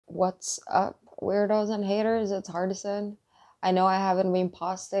What's up, weirdos and haters? It's Hardison. I know I haven't been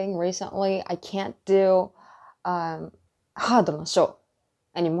posting recently. I can't do show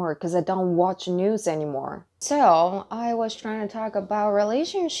anymore because I don't watch news anymore. So I was trying to talk about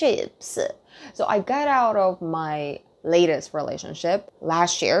relationships. So I got out of my latest relationship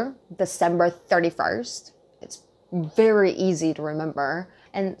last year, December 31st. It's very easy to remember.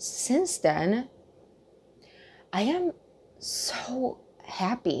 And since then, I am so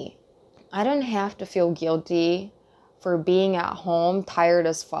happy. I don't have to feel guilty for being at home tired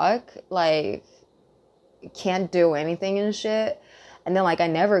as fuck, like can't do anything and shit. And then like I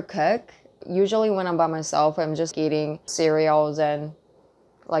never cook. Usually when I'm by myself, I'm just eating cereals and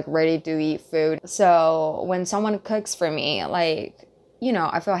like ready to eat food. So when someone cooks for me, like, you know,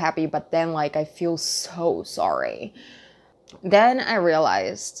 I feel happy, but then like I feel so sorry. Then I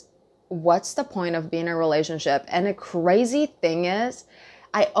realized, what's the point of being in a relationship? And the crazy thing is,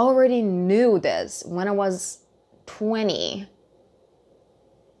 I already knew this when I was 20.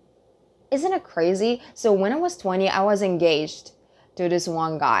 Isn't it crazy? So when I was 20, I was engaged to this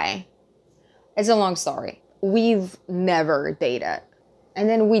one guy. It's a long story. We've never dated. And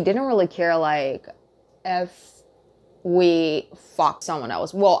then we didn't really care like if we fuck someone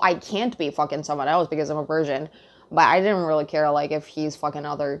else. Well, I can't be fucking someone else because I'm a virgin. But I didn't really care like if he's fucking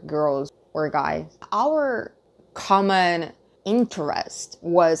other girls or guys. Our common interest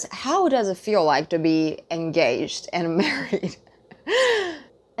was, how does it feel like to be engaged and married?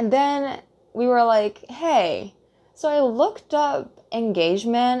 And then we were like, hey, so I looked up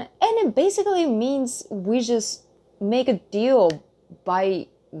engagement, and it basically means we just make a deal by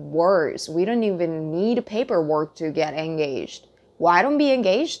words. We don't even need paperwork to get engaged. Why don't be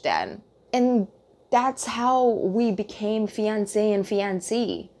engaged then? And that's how we became fiancé and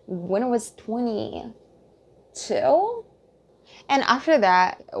fiancée when I was 22. And after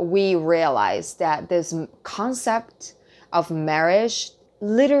that, we realized that this concept of marriage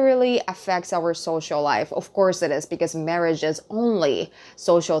literally affects our social life. Of course it is, because marriage is only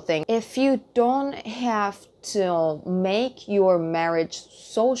social thing. If you don't have to make your marriage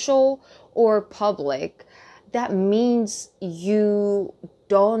social or public, that means you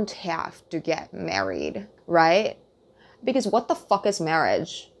don't have to get married, right? Because what the fuck is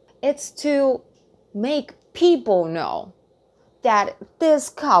marriage? It's to make people know that this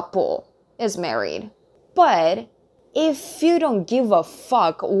couple is married. But if you don't give a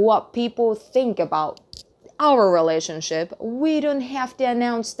fuck what people think about our relationship, we don't have to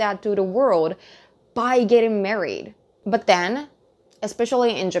announce that to the world by getting married. But then,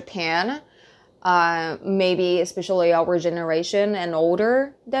 especially in Japan, maybe especially our generation and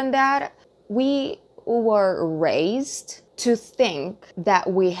older than that, we were raised to think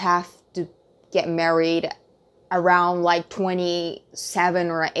that we have to get married around like 27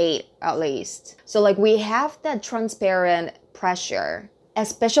 or 8 at least. So like we have that transparent pressure,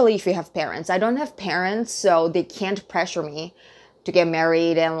 especially if you have parents. I don't have parents, so they can't pressure me to get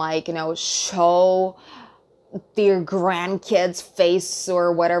married and like, you know, show their grandkids' face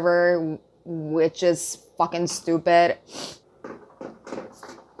or whatever, which is fucking stupid.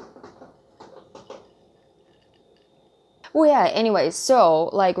 Well, yeah, anyway, so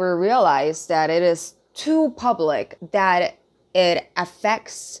like we realized that it is too public, that it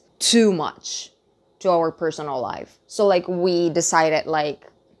affects too much to our personal life. So like we decided like,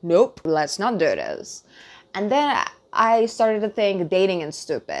 nope, let's not do this. And then I started to think dating is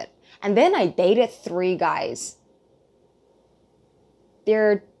stupid. And then I dated 3 guys.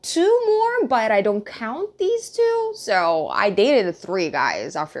 There are 2 more, but I don't count these 2. So I dated 3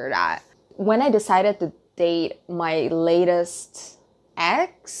 guys after that. When I decided to date my latest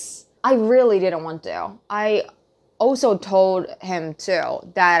ex, I really didn't want to. I also told him too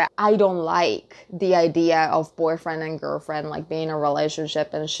that I don't like the idea of boyfriend and girlfriend, like being in a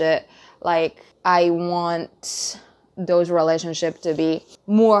relationship and shit. Like I want those relationships to be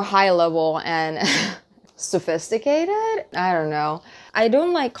more high level and sophisticated. I don't know. I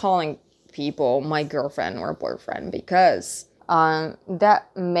don't like calling people my girlfriend or boyfriend because that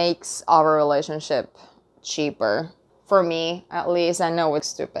makes our relationship cheaper. For me, at least. I know it's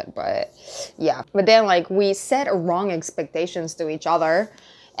stupid, but yeah. But then like we set wrong expectations to each other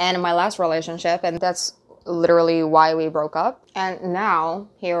and in my last relationship, and that's literally why we broke up. And now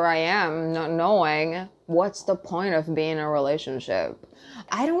here I am not knowing what's the point of being in a relationship.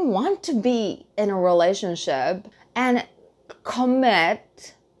 I don't want to be in a relationship and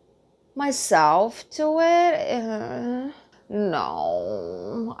commit myself to it.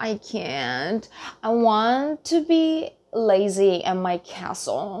 No, I can't. I want to be lazy in my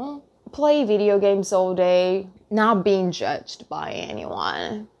castle, play video games all day, not being judged by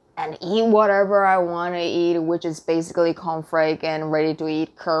anyone. and eat whatever I want to eat, which is basically cornflake and ready to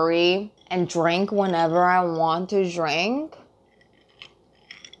eat curry, and drink whenever I want to drink,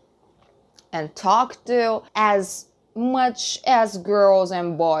 and talk to as much as girls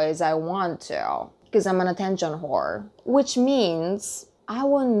and boys I want to, because I'm an attention whore, which means I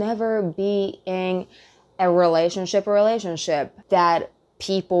will never be in a relationship that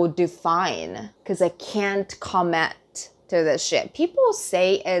people define, because I can't commit to this shit. People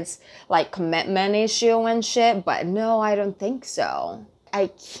say it's like commitment issue and shit, but no, I don't think so. I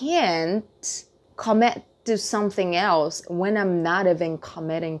can't commit to something else when I'm not even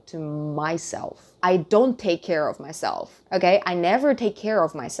committing to myself. I don't take care of myself, okay? I never take care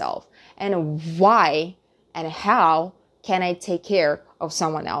of myself. And why and how can I take care of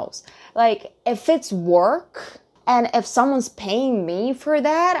someone else? Like, if it's work and if someone's paying me for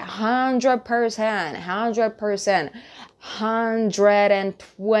that, 100%,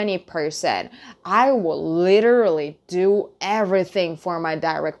 120%, I will literally do everything for my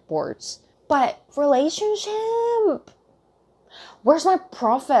direct reports. But relationship, where's my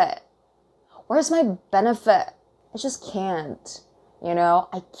profit? Where's my benefit? I just can't, you know?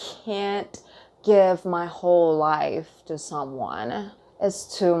 I can't give my whole life to someone.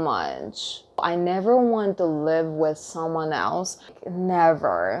 It's too much. I never want to live with someone else.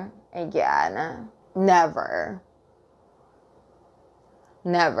 Never again. Never.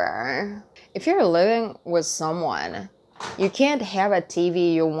 Never. If you're living with someone, you can't have a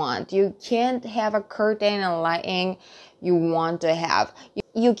TV you want. You can't have a curtain and lighting you want to have.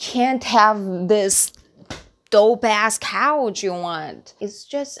 You can't have this dope ass couch you want. It's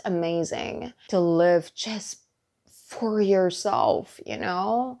just amazing to live just for yourself, you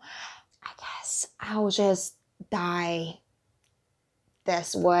know? I guess I'll just die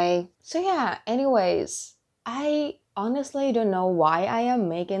this way. So yeah, anyways, I honestly don't know why I am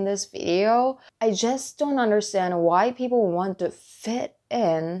making this video. I just don't understand why people want to fit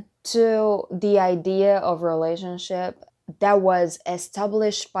in to the idea of relationship that was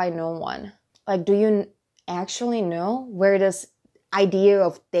established by no one. Like, do you actually know where this idea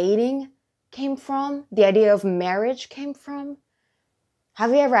of dating came from? The idea of marriage came from?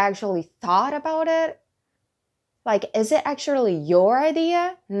 Have you ever actually thought about it? Like, is it actually your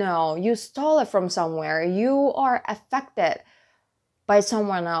idea? No, you stole it from somewhere. You are affected by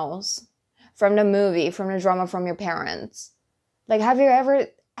someone else. From the movie, from the drama, from your parents. Like, have you ever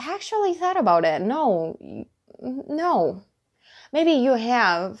actually thought about it? No. No. Maybe you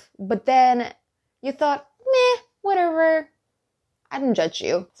have, but then you thought, meh, whatever. I don't judge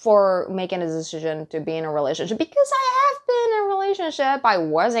you for making a decision to be in a relationship, because I have been in a relationship. I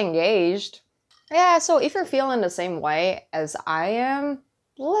was engaged. Yeah, so if you're feeling the same way as I am,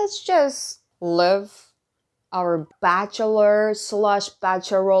 let's just live our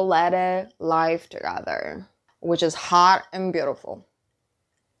bachelor/bachelorette life together, which is hot and beautiful.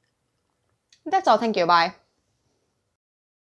 That's all. Thank you. Bye.